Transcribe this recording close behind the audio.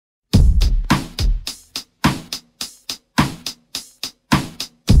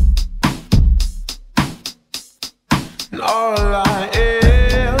And all I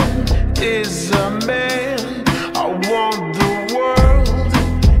am is a man. I want the world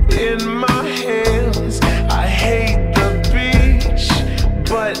in my hands. I hate the beach,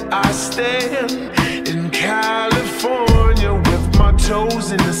 but I stand in California with my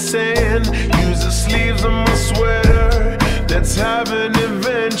toes in the sand. Use the sleeves of my sweater, let's have an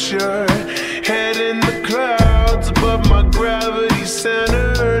adventure. Head in the clouds above my gravity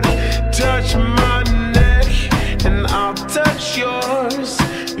centered. Touch my neck and I'll touch yours.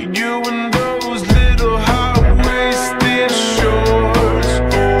 You and those little high-waisted shorts.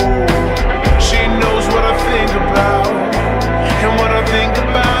 Oh, she knows what I think about and what I think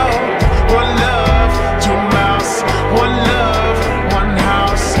about. One love, two mouths. One love, one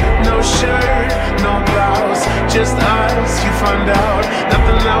house. No shirt, no blouse, just us. You find out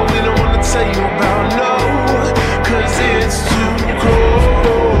nothing that we don't wanna tell you about. No, 'cause it's too cold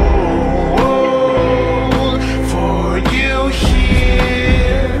for you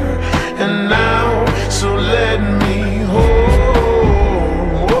here and now. So let me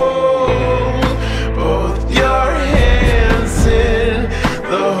hold both your hands in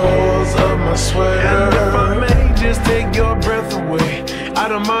the holes of my sweater. And if I may just take your breath away, I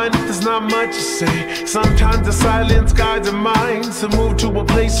don't mind if there's not much to say. Sometimes the silence guides our minds to move to a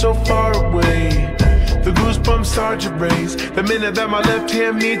place so far away. The goosebumps start to raise the minute that my left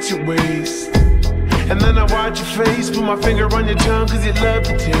hand meets your waist. And then I watch your face, put my finger on your tongue 'cause you love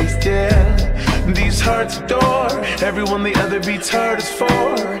the taste, yeah. These hearts adore everyone the other beats hardest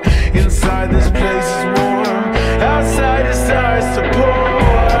for. Inside this place is